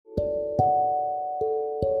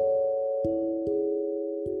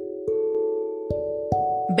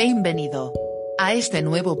Bienvenido a este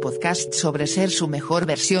nuevo podcast sobre ser su mejor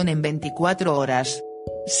versión en 24 horas.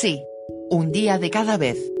 Sí, un día de cada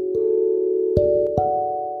vez.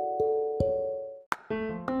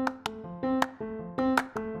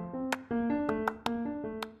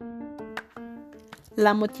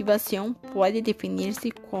 La motivación puede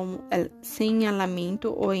definirse como el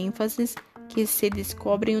señalamiento o énfasis que se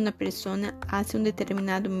descubre en una persona hacia un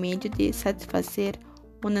determinado medio de satisfacer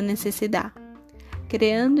una necesidad,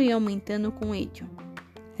 creando y aumentando con ello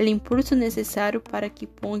el impulso necesario para que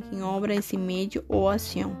ponga en obra ese medio o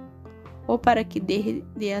acción, o para que deje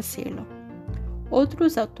de hacerlo.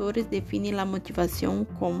 Otros autores definen la motivación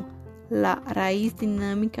como la raíz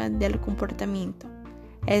dinámica del comportamiento,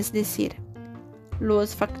 es decir,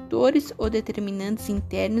 los factores o determinantes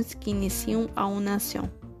internos que inician a una acción.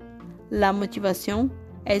 La motivación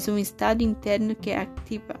es un estado interno que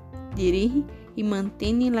activa, dirige y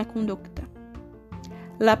mantiene la conducta.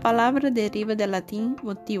 La palabra deriva del latín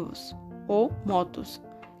motivus o motus,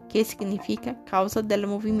 que significa causa del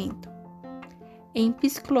movimiento. En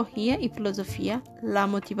psicología y filosofía, la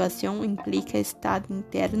motivación implica estados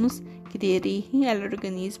internos que dirigen al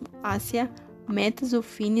organismo hacia metas o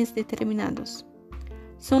fines determinados.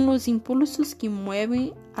 Son los impulsos que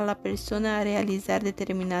mueven a la persona a realizar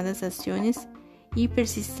determinadas acciones y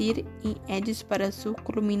persistir en ellas para su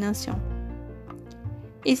culminación.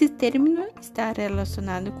 Ese término está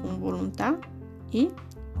relacionado con voluntad y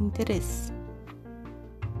interés.